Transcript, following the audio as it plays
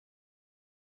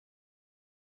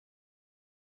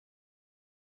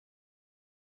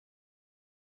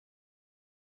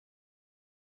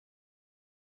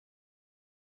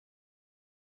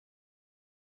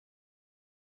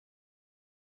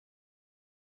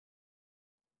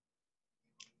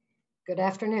Good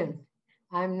afternoon.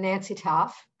 I'm Nancy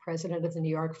Toff, president of the New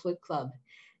York Flute Club,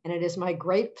 and it is my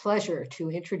great pleasure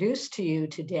to introduce to you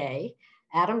today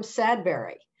Adam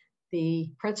Sadberry,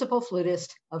 the principal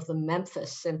flutist of the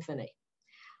Memphis Symphony.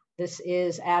 This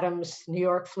is Adam's New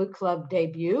York Flute Club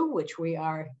debut, which we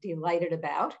are delighted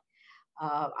about.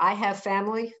 I have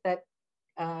family that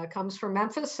comes from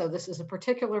Memphis, so this is a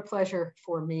particular pleasure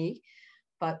for me,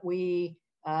 but we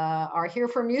are here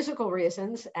for musical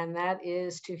reasons, and that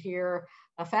is to hear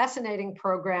a fascinating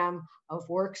program of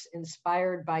works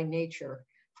inspired by nature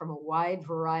from a wide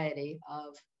variety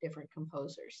of different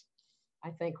composers.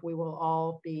 I think we will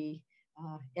all be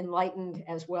enlightened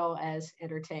as well as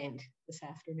entertained this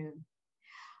afternoon.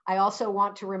 I also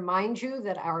want to remind you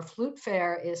that our flute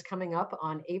fair is coming up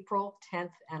on April 10th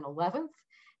and 11th,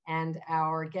 and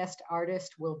our guest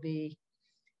artist will be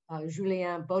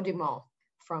Julien Baudimont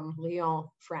from Lyon,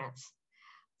 France.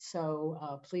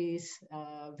 So please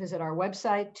visit our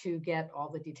website to get all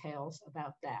the details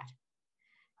about that.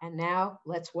 And now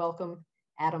let's welcome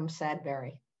Adam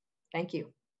Sadberry. Thank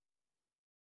you.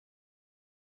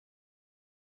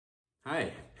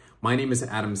 Hi, my name is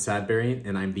Adam Sadberry,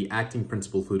 and I'm the acting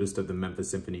principal flutist of the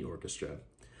Memphis Symphony Orchestra.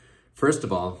 First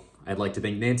of all, I'd like to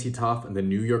thank Nancy Toff and the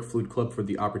New York Flute Club for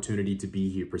the opportunity to be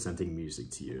here presenting music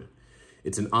to you.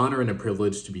 It's an honor and a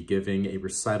privilege to be giving a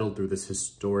recital through this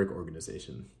historic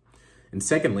organization. And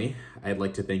secondly, I'd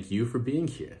like to thank you for being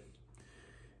here.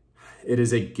 It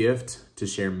is a gift to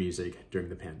share music during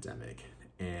the pandemic,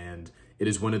 and it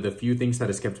is one of the few things that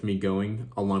has kept me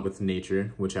going, along with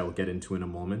nature, which I will get into in a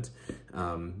moment.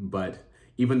 But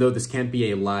even though this can't be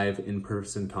a live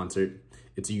in-person concert,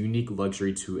 it's a unique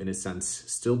luxury to, in a sense,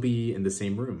 still be in the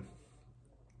same room.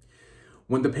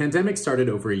 When the pandemic started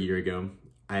over a year ago,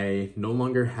 I no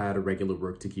longer had a regular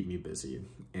work to keep me busy,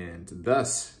 and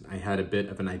thus I had a bit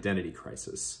of an identity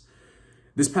crisis.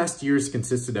 This past year has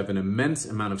consisted of an immense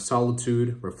amount of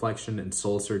solitude, reflection, and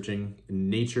soul searching, and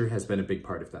nature has been a big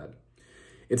part of that.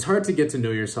 It's hard to get to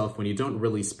know yourself when you don't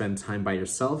really spend time by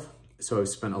yourself, so I've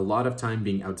spent a lot of time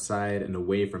being outside and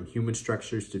away from human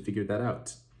structures to figure that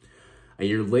out. A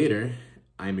year later,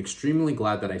 I'm extremely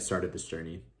glad that I started this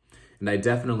journey, and I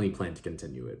definitely plan to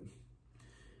continue it.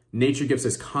 Nature gives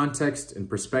us context and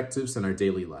perspectives in our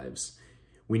daily lives.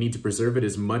 We need to preserve it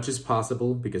as much as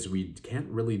possible because we can't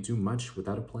really do much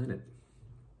without a planet.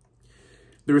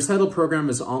 The recital program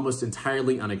is almost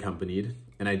entirely unaccompanied,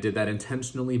 and I did that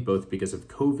intentionally both because of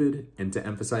COVID and to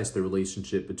emphasize the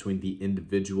relationship between the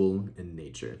individual and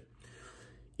nature.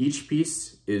 Each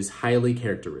piece is highly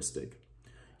characteristic.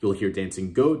 You'll hear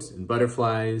dancing goats and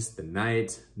butterflies, the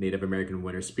night, Native American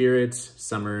winter spirits,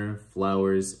 summer,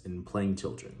 flowers, and playing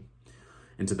children.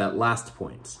 And to that last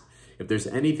point, if there's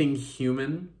anything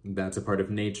human that's a part of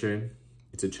nature,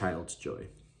 it's a child's joy.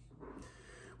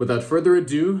 Without further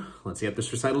ado, let's get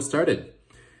this recital started.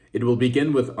 It will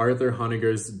begin with Arthur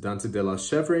Honegger's Danse de la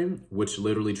Chèvre, which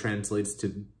literally translates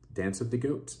to Dance of the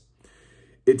Goat.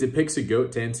 It depicts a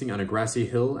goat dancing on a grassy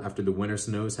hill after the winter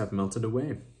snows have melted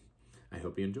away. I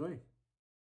hope you enjoy.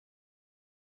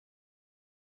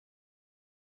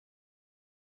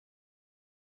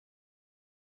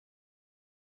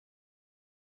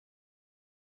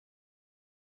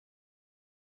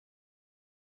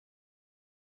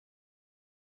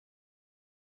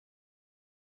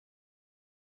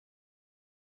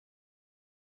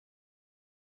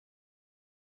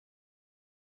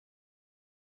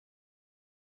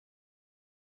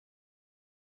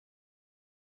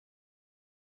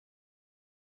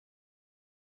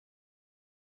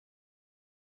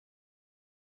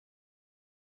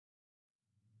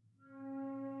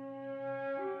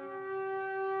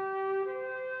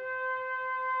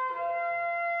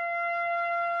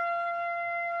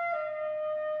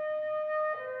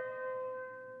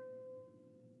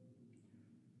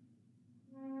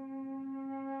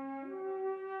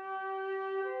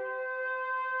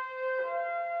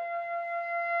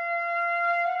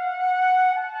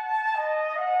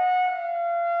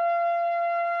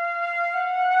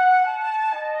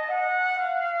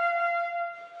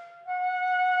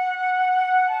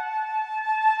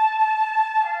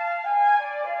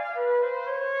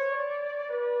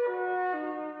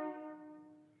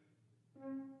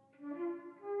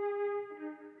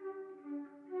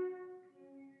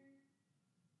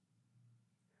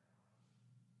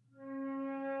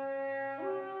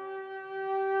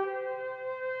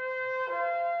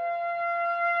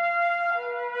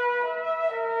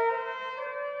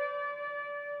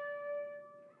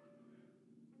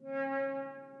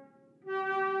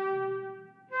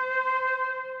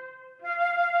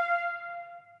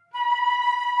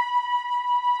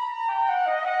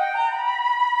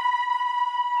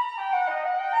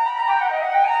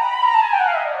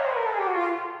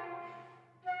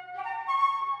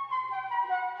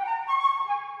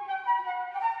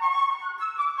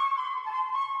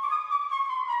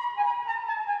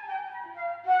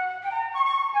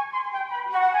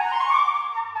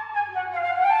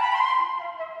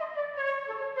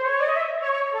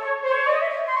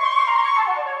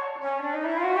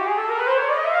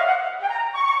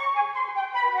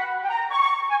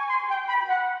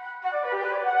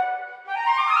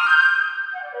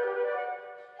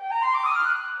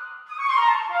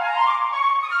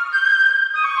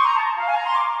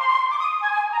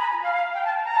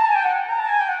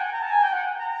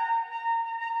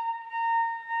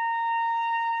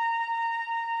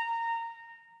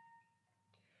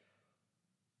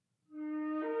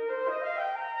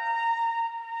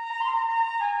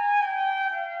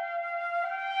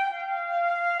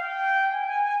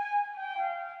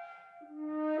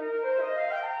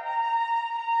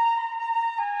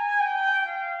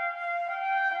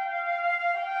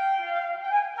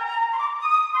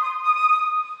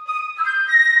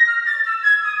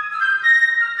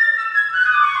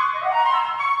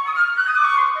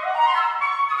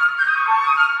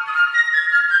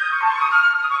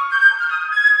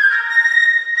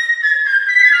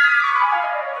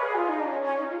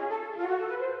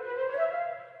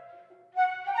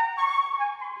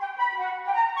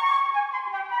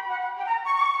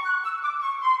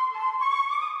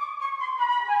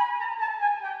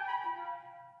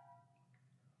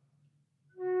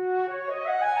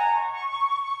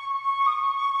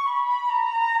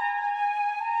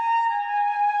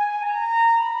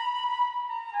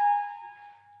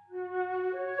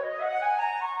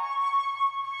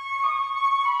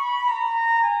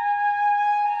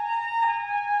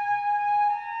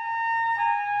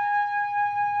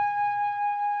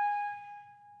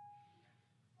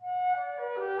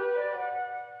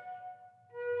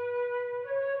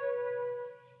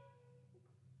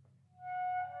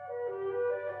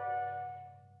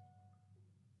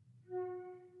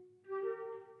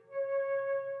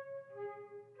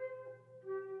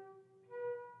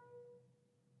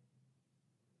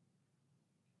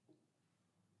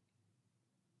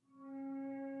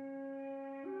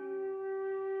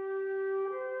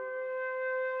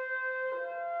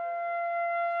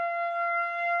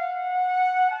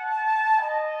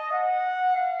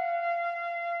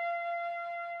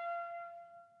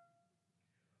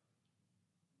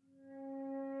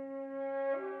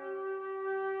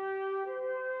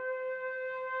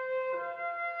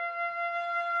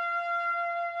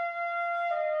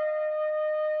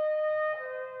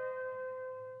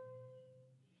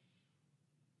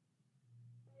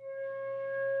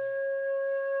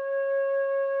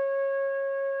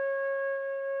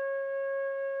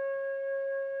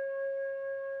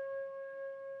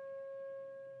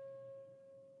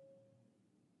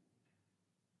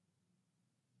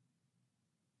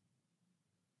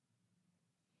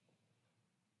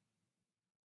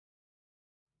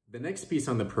 The next piece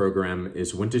on the program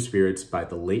is Winter Spirits by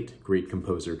the late great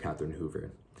composer Catherine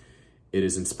Hoover. It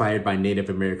is inspired by Native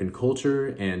American culture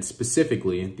and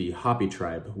specifically the Hopi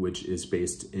tribe, which is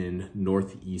based in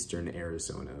northeastern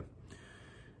Arizona.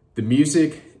 The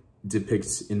music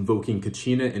depicts invoking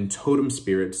Kachina and totem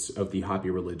spirits of the Hopi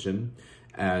religion,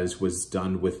 as was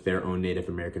done with their own Native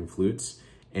American flutes.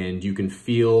 And you can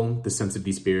feel the sense of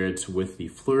these spirits with the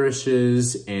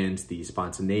flourishes and the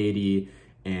spontaneity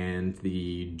and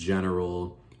the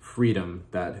general freedom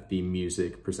that the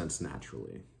music presents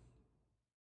naturally.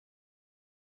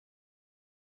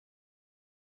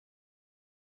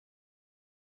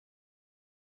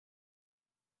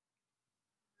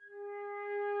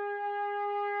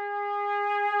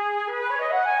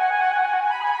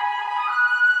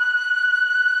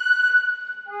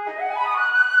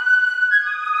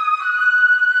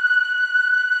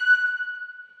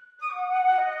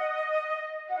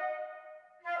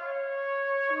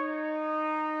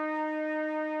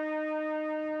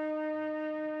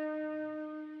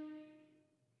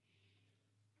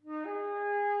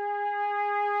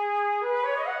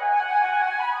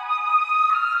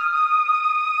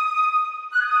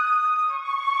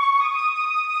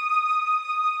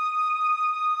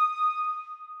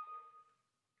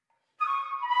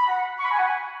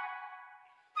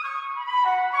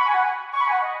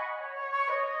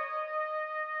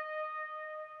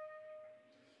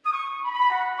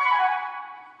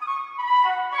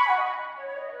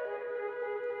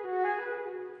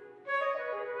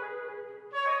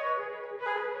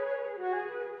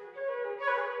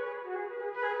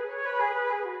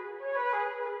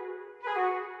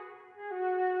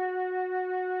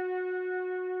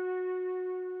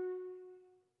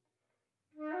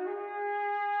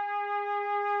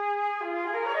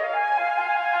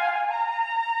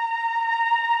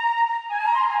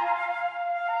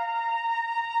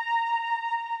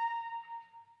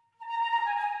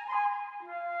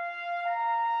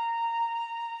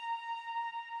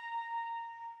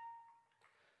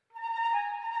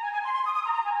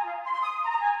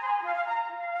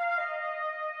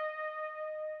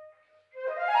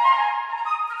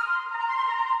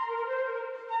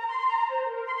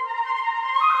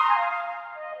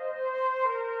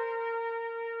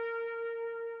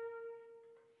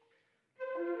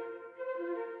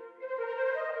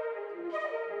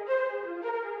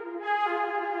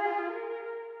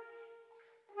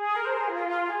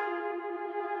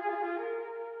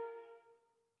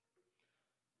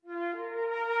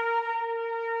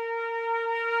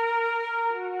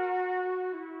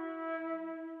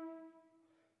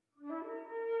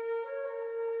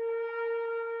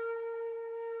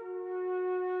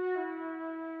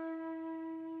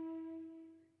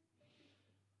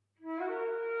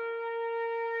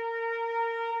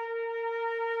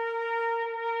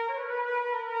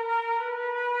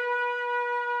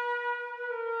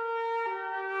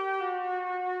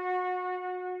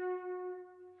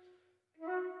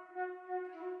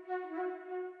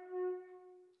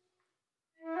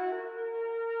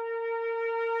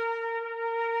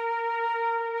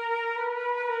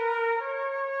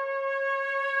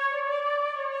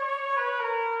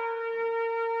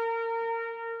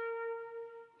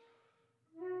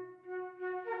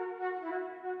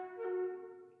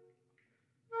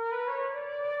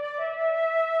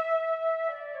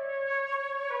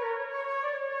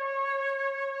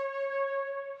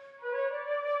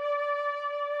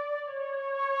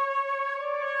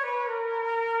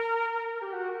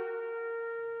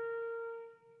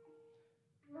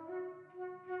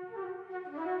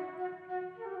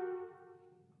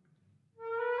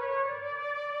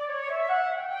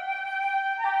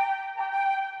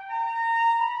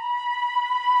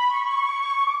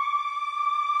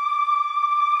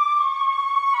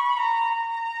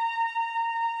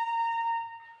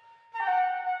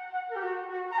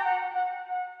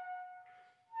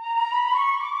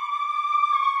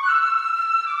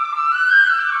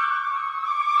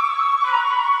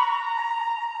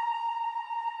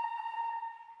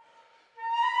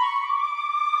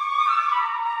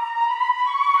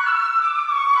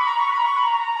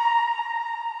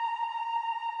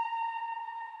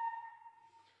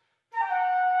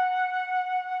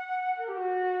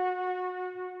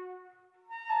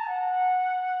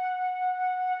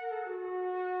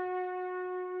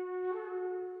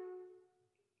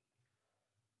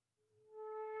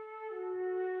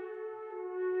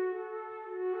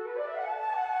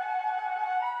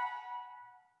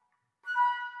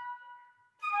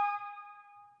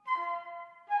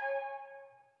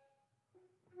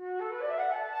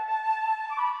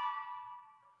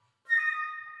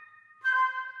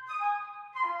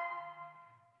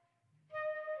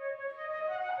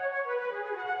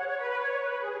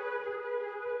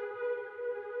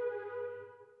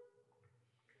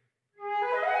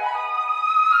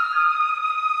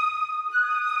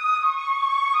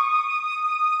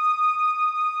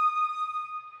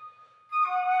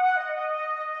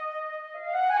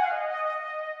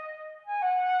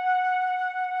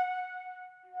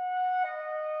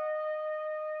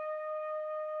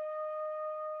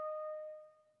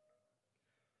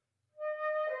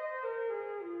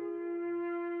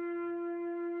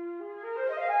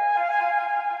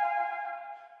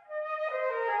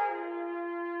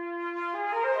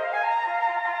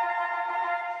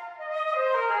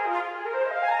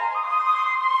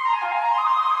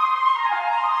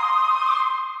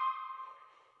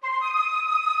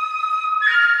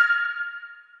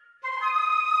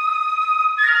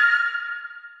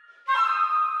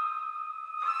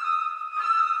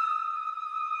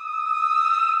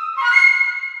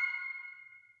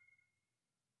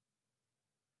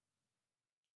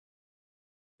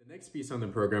 Next piece on the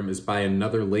program is by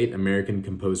another late American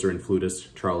composer and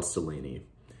flutist, Charles Delaney.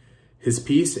 His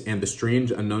piece, And the Strange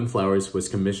Unknown Flowers, was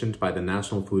commissioned by the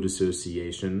National Flute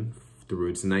Association through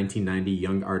its 1990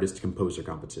 Young Artist Composer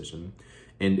Competition,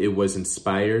 and it was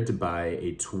inspired by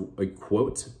a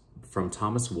quote from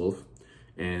Thomas Wolfe,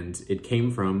 and it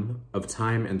came from "Of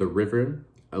Time and the River,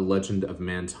 a legend of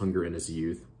man's hunger in his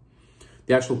youth."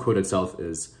 The actual quote itself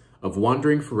is, "Of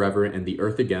wandering forever and the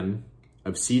earth again,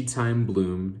 of seed time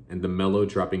bloom and the mellow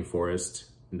dropping forest,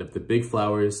 and of the big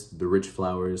flowers, the rich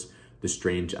flowers, the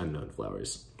strange unknown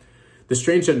flowers." The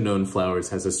Strange Unknown Flowers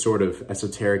has a sort of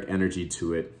esoteric energy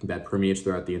to it that permeates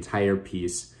throughout the entire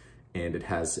piece, and it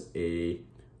has a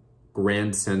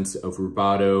grand sense of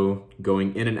rubato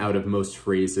going in and out of most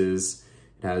phrases.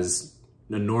 It has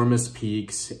enormous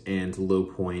peaks and low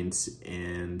points,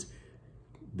 and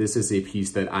this is a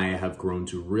piece that I have grown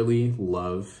to really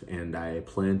love, and I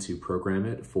plan to program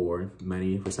it for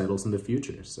many recitals in the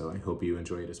future, so I hope you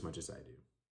enjoy it as much as I do.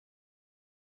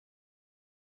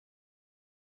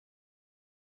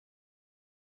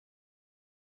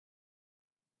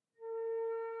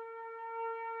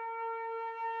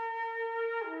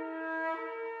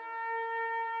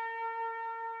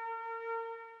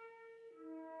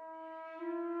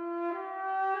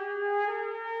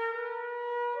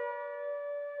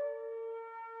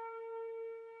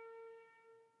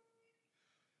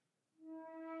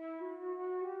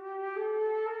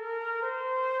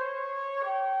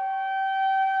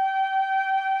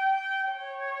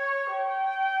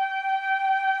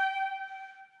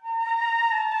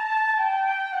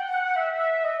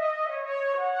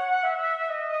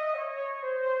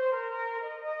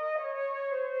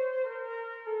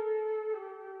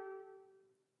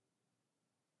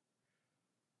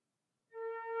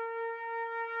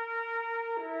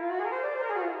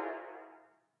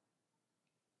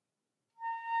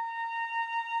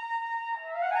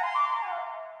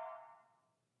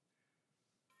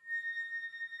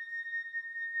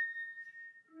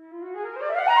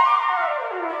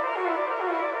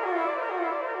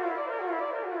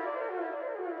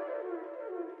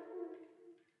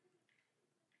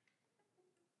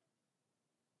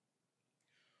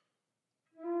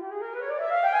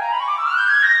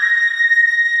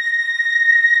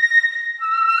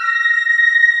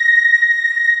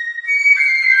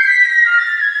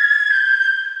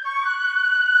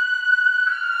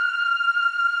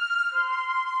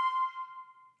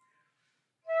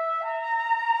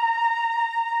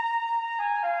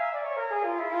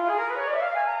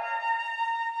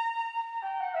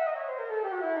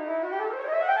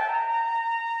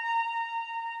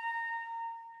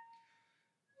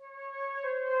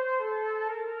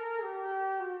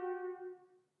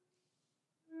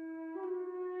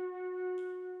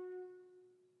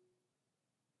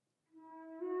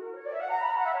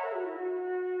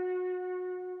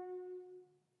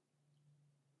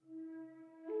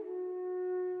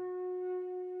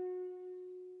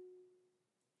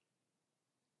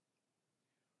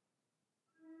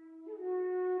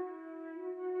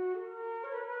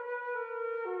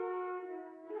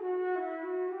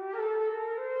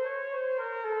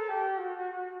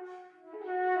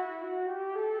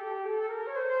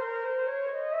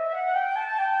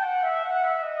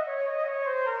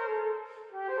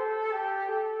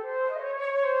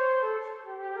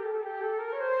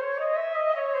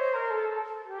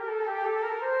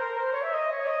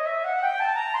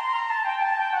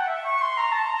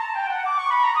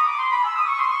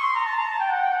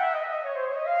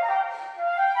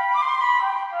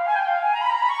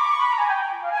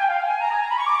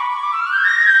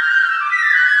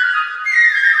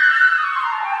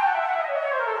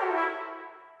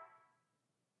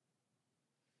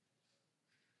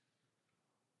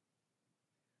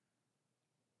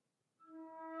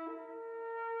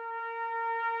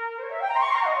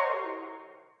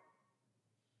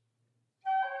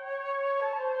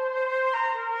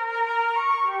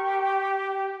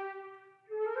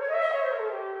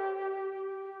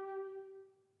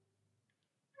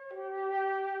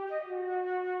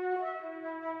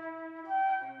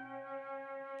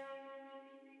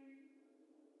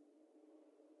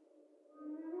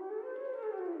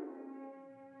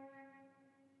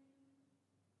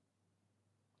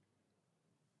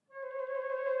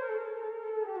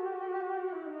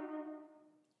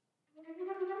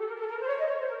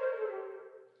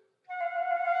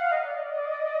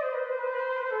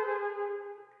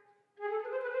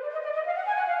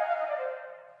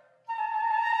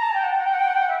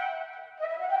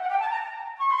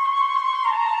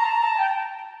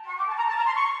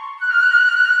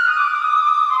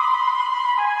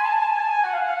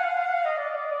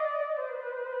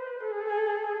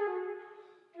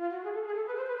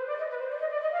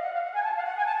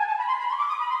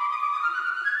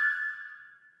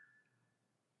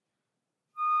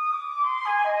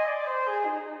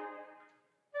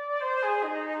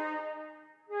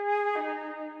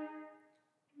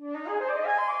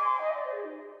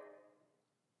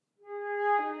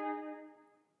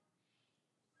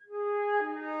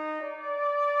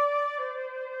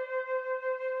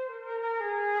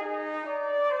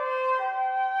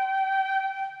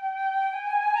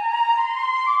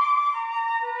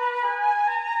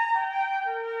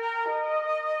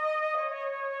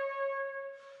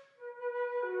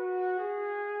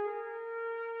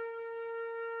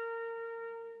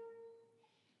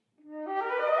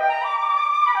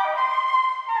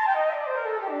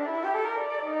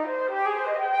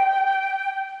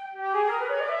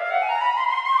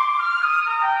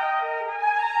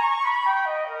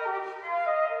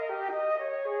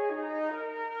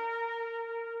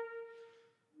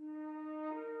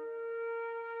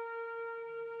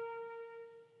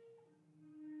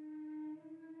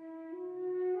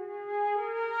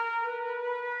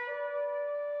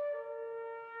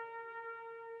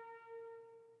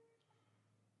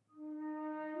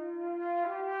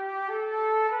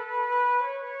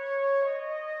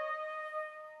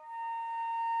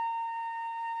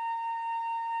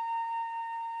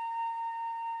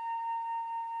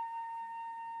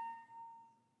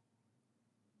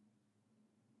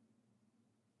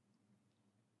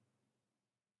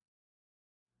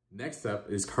 Next up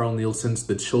is Carl Nielsen's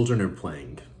The Children Are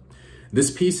Playing.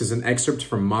 This piece is an excerpt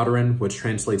from Modern, which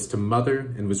translates to Mother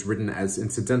and was written as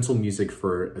incidental music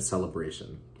for a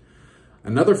celebration.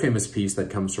 Another famous piece that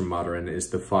comes from Modern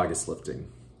is The Fog is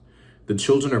Lifting. The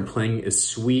Children Are Playing is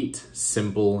sweet,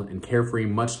 simple, and carefree,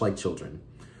 much like children.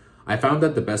 I found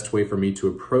that the best way for me to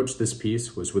approach this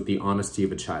piece was with the honesty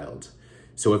of a child.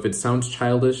 So if it sounds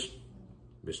childish,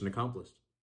 mission accomplished.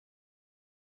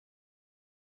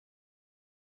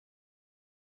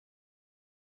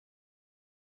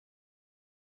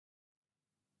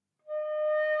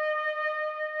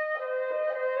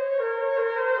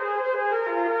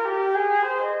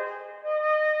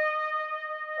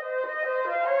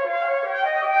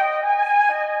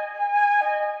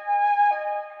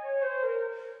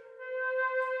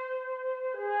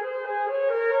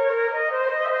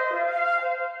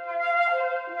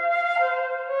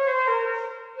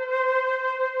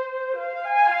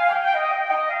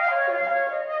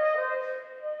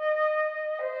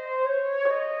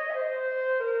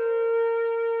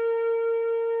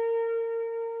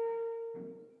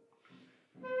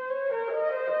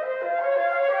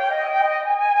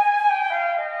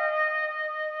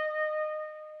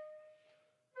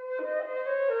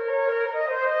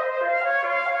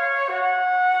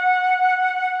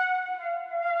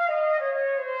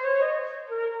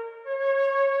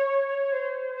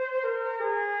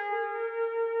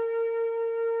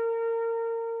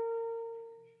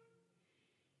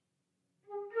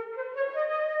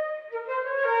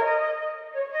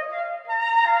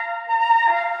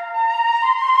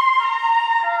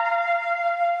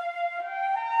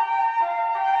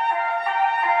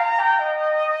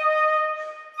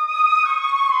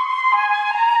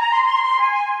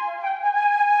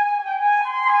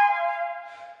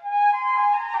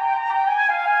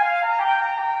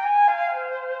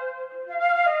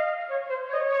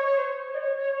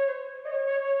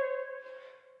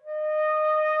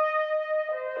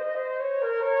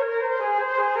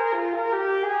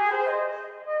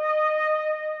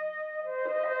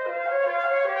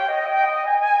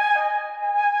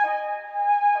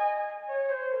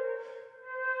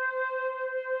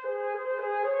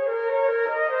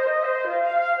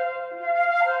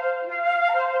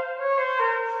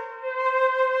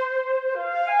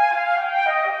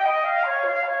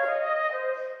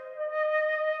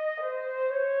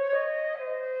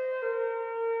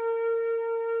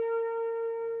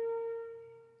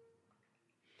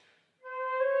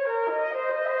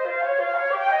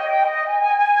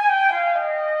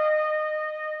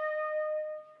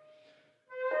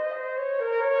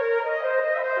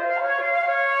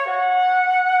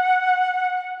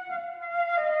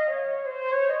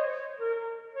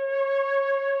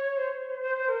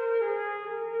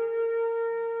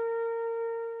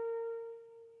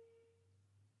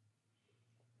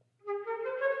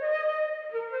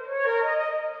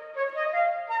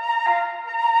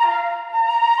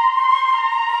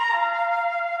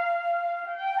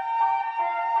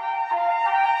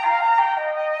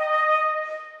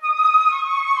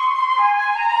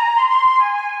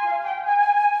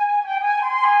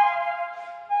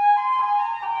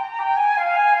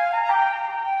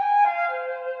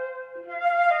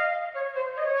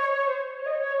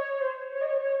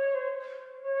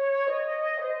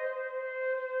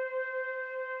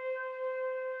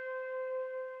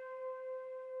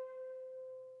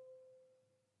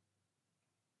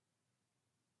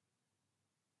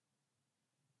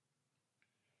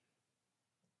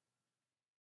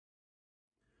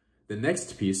 The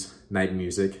next piece, Night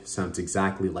Music, sounds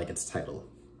exactly like its title.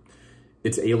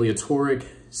 It's aleatoric,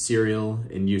 serial,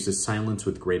 and uses silence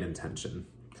with great intention.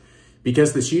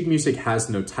 Because the sheet music has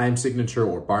no time signature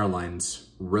or bar lines,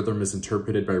 rhythm is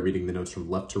interpreted by reading the notes from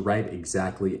left to right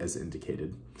exactly as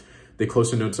indicated. The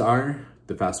closer notes are,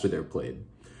 the faster they're played.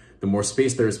 The more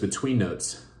space there is between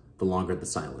notes, the longer the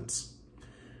silence.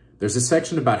 There's a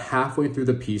section about halfway through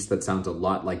the piece that sounds a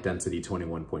lot like Density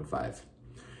 21.5.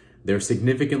 There's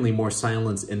significantly more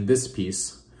silence in this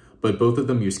piece, but both of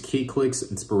them use key clicks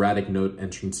and sporadic note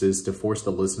entrances to force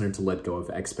the listener to let go of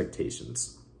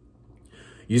expectations.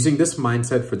 Using this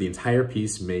mindset for the entire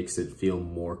piece makes it feel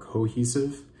more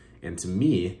cohesive, and to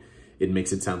me, it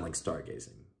makes it sound like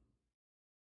stargazing.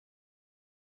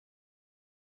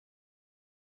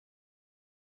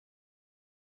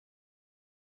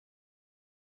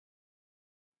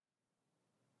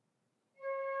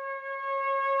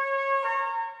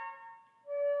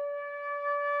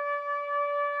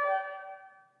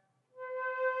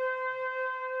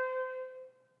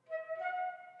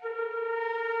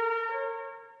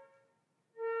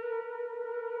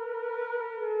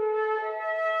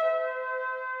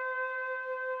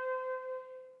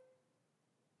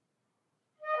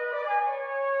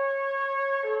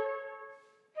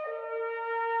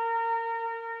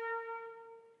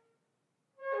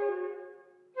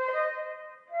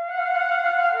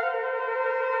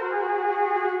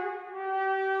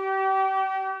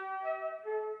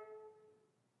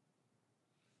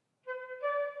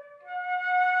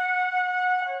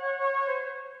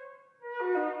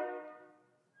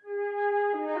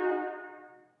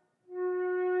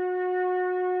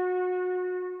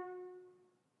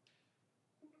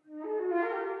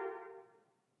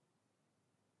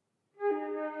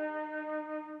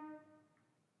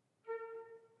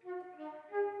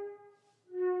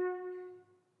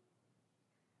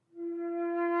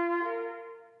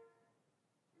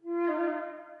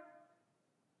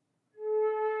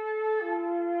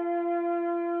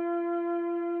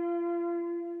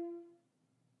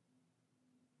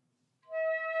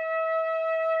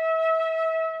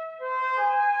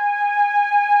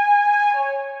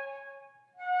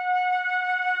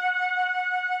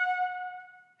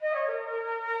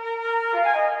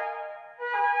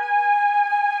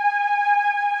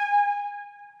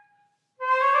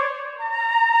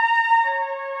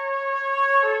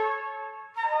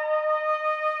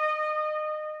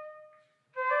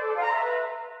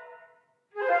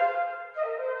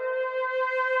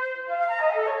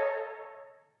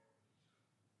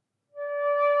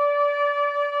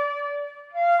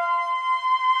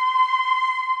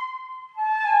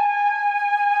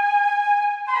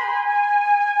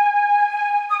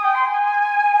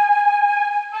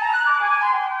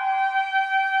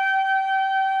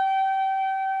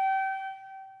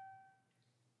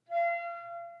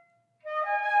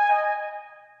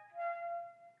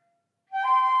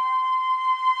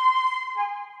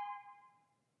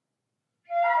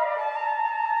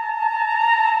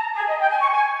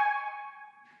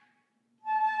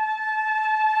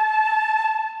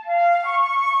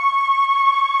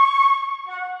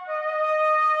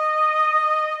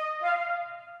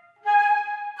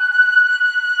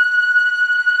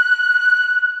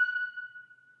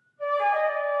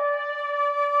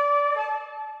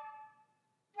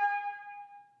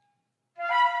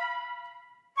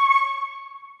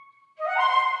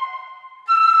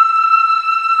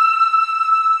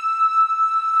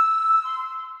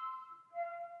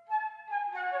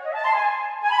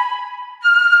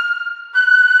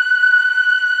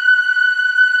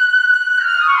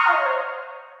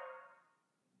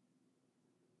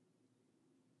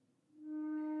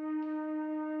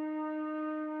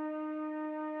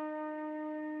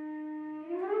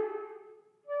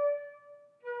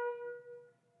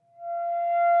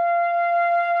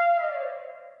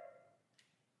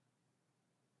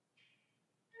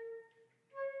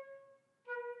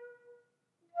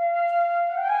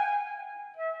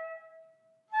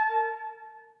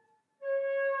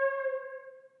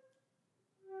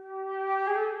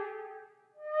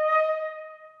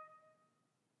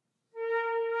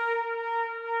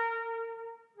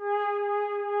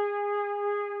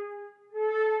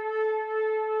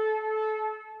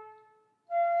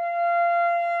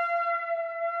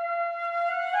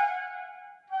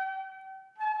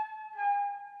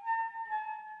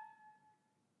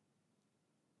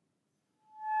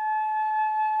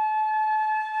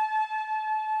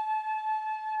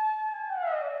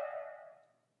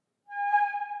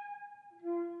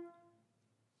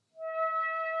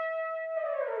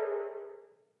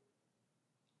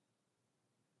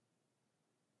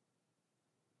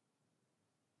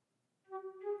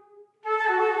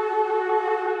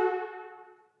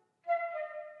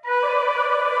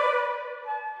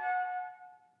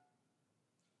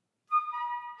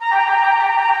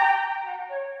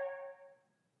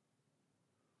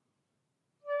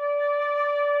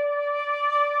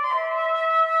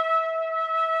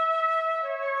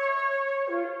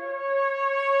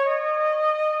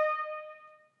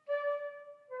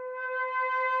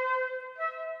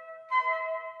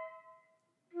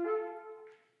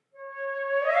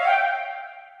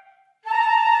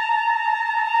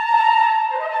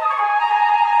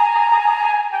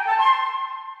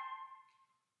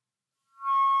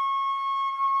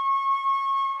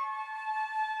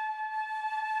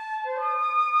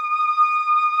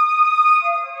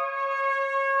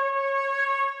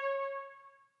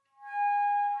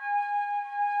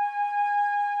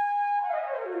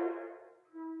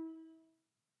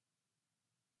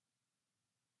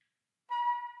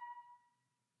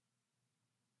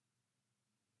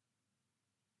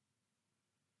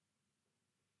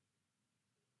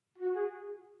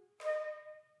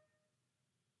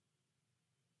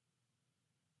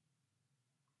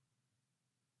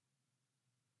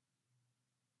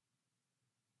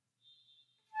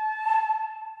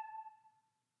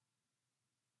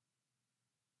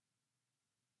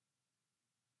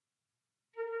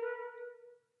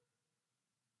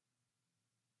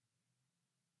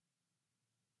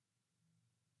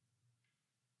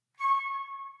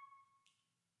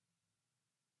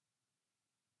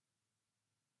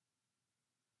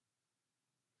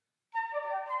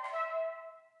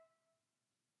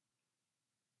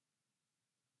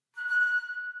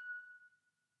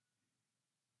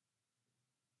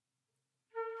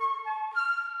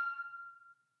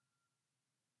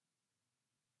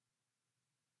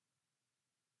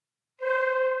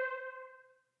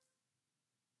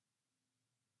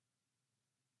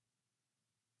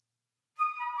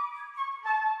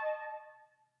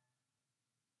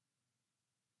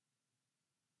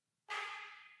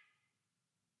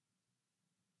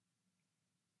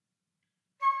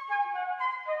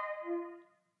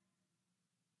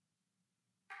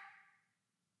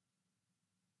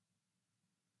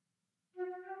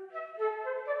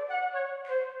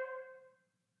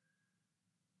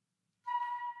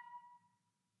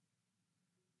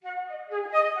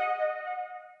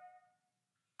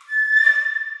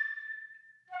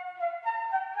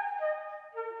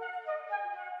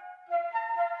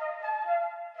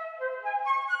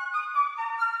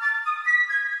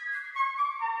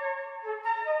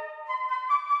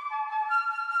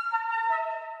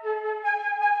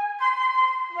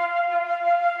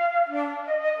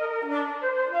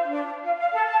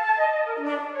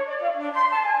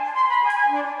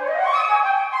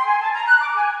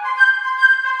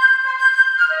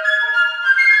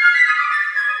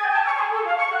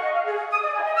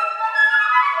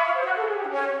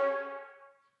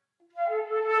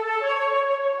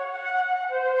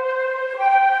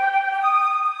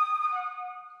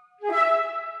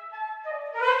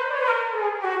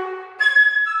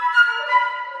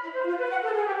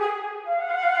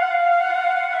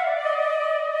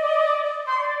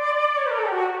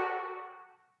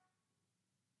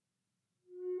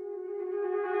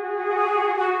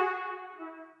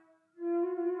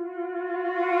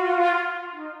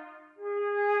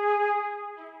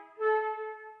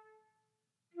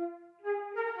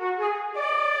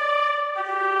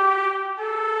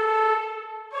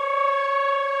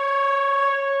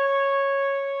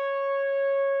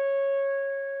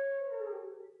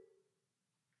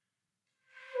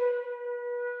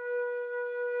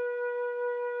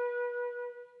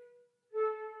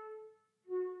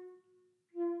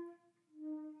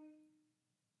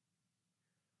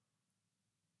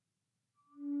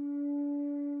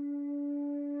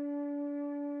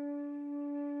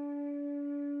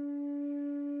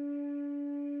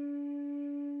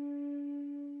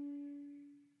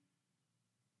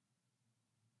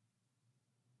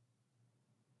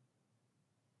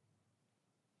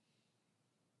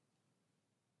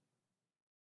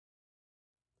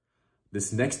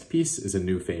 This next piece is a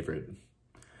new favorite.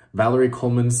 Valerie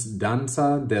Coleman's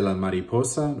Danza de la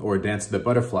Mariposa, or Dance of the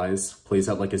Butterflies, plays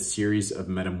out like a series of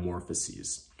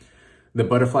metamorphoses. The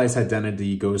butterfly's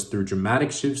identity goes through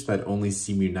dramatic shifts that only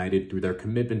seem united through their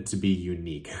commitment to be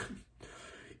unique.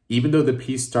 Even though the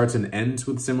piece starts and ends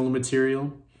with similar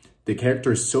material, the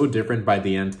character is so different by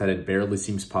the end that it barely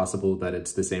seems possible that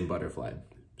it's the same butterfly.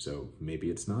 So maybe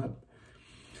it's not.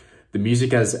 The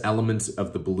music has elements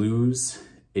of the blues,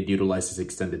 it utilizes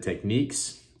extended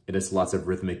techniques, it has lots of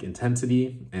rhythmic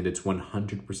intensity, and it's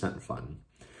 100% fun.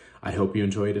 I hope you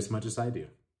enjoy it as much as I do.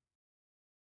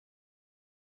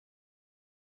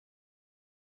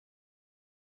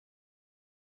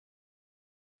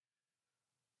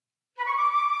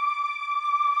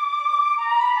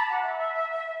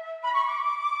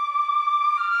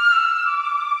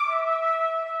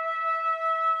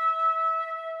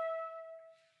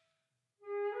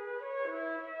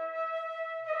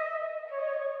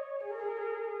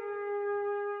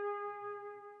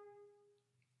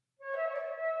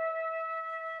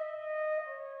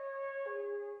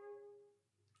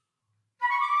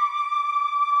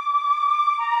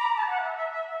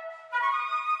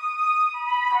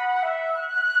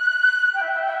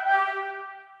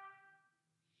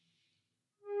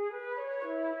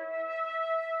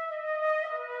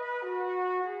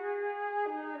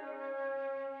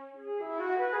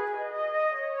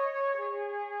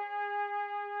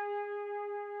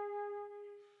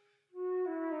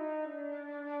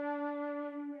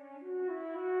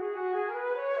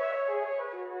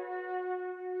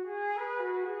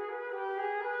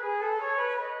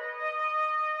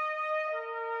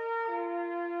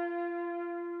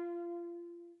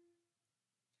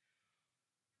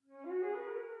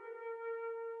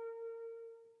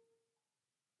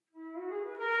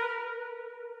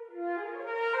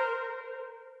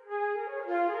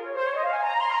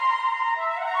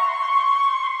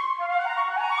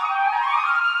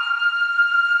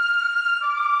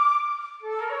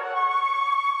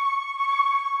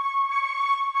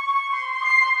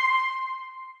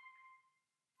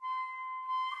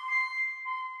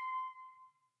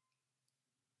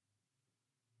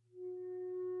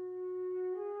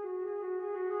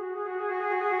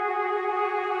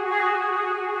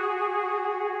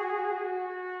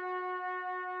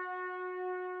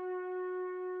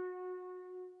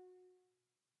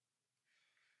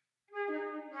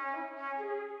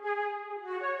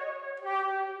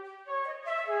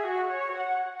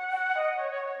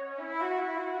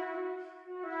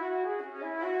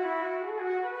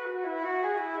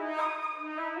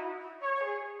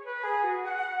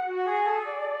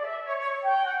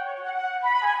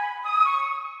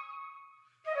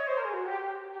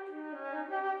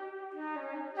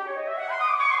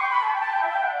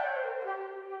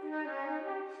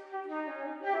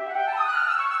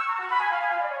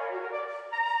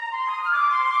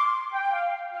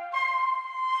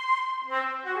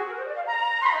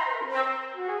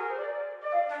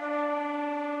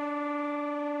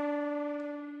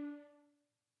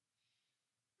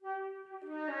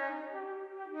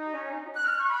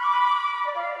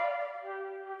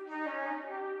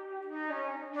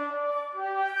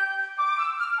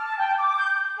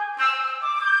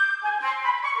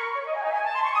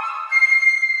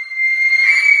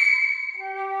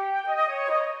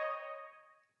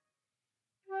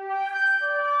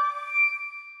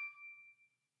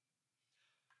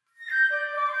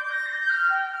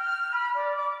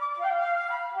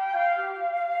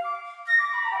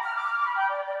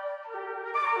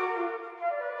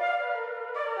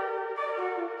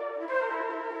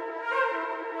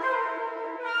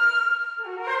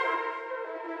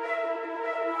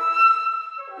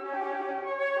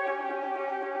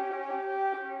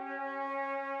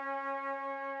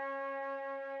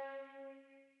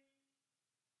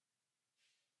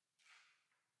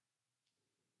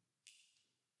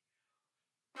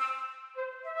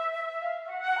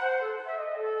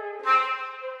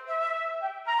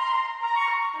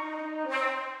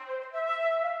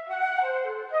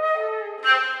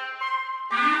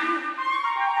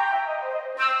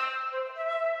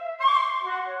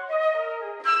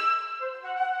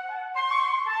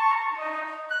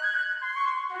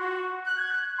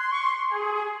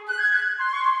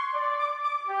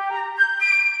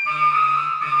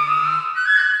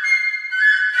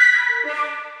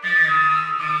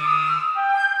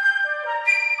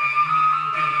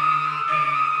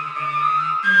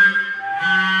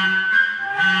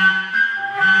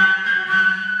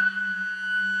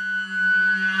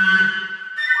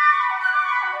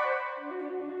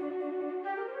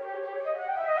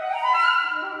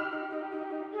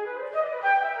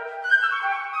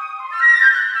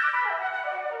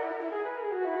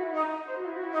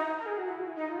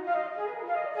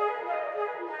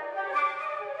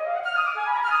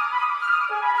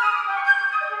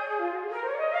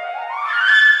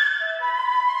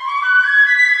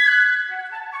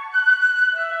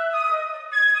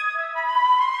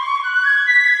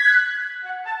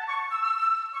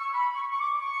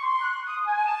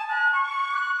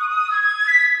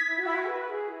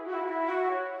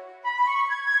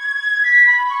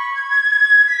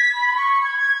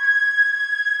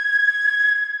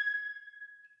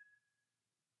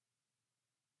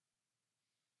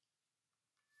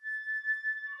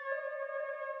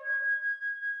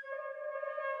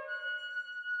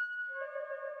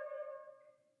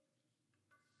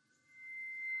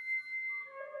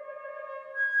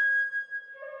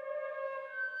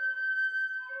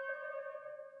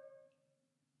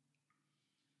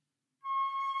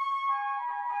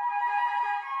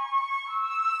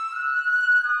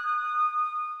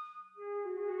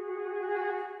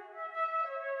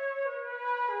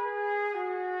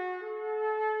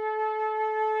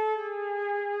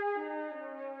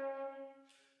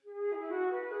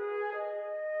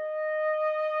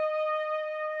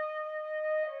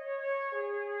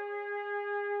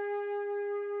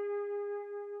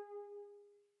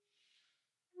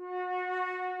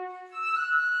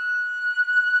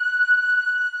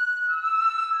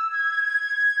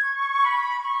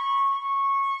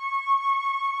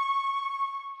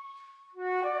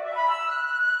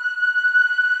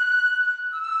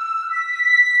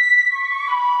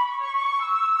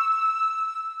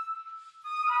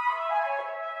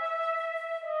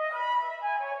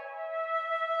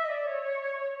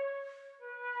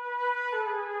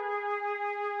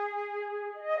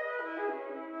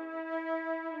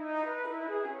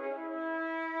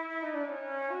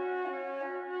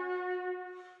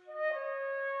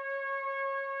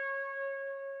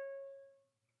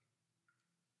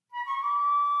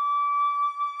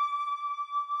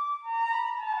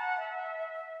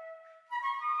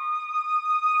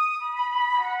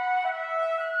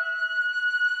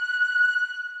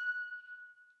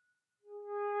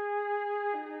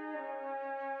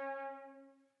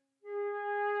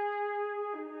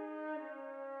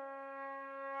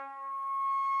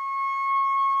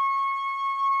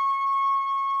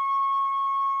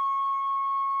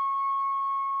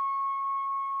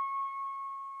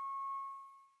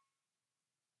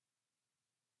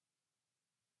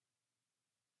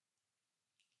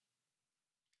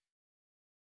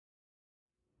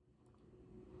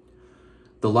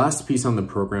 The last piece on the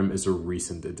program is a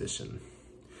recent addition.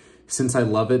 Since I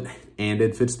love it and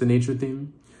it fits the nature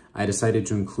theme, I decided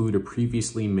to include a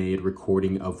previously made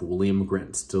recording of William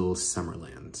Grant Still's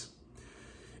Summerland.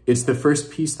 It's the first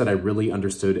piece that I really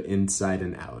understood inside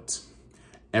and out.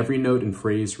 Every note and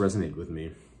phrase resonate with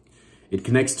me. It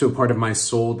connects to a part of my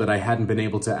soul that I hadn't been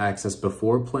able to access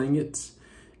before playing it,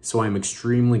 so I'm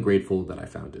extremely grateful that I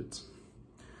found it.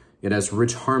 It has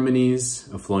rich harmonies,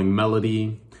 a flowing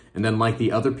melody, and then like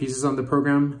the other pieces on the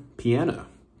program, piano.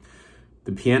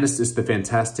 The pianist is the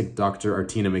fantastic Dr.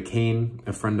 Artina McCain,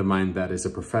 a friend of mine that is a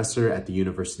professor at the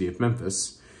University of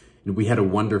Memphis, and we had a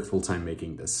wonderful time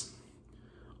making this.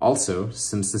 Also,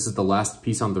 since this is the last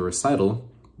piece on the recital,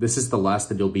 this is the last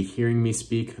that you'll be hearing me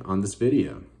speak on this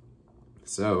video.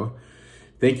 So,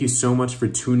 thank you so much for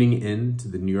tuning in to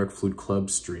the New York Flute Club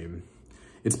stream.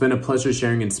 It's been a pleasure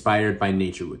sharing Inspired by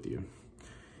Nature with you.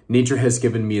 Nature has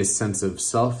given me a sense of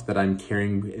self that I'm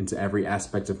carrying into every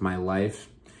aspect of my life.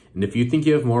 And if you think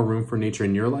you have more room for nature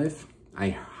in your life, I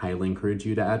highly encourage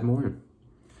you to add more.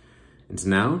 And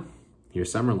now,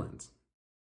 here's Summerland.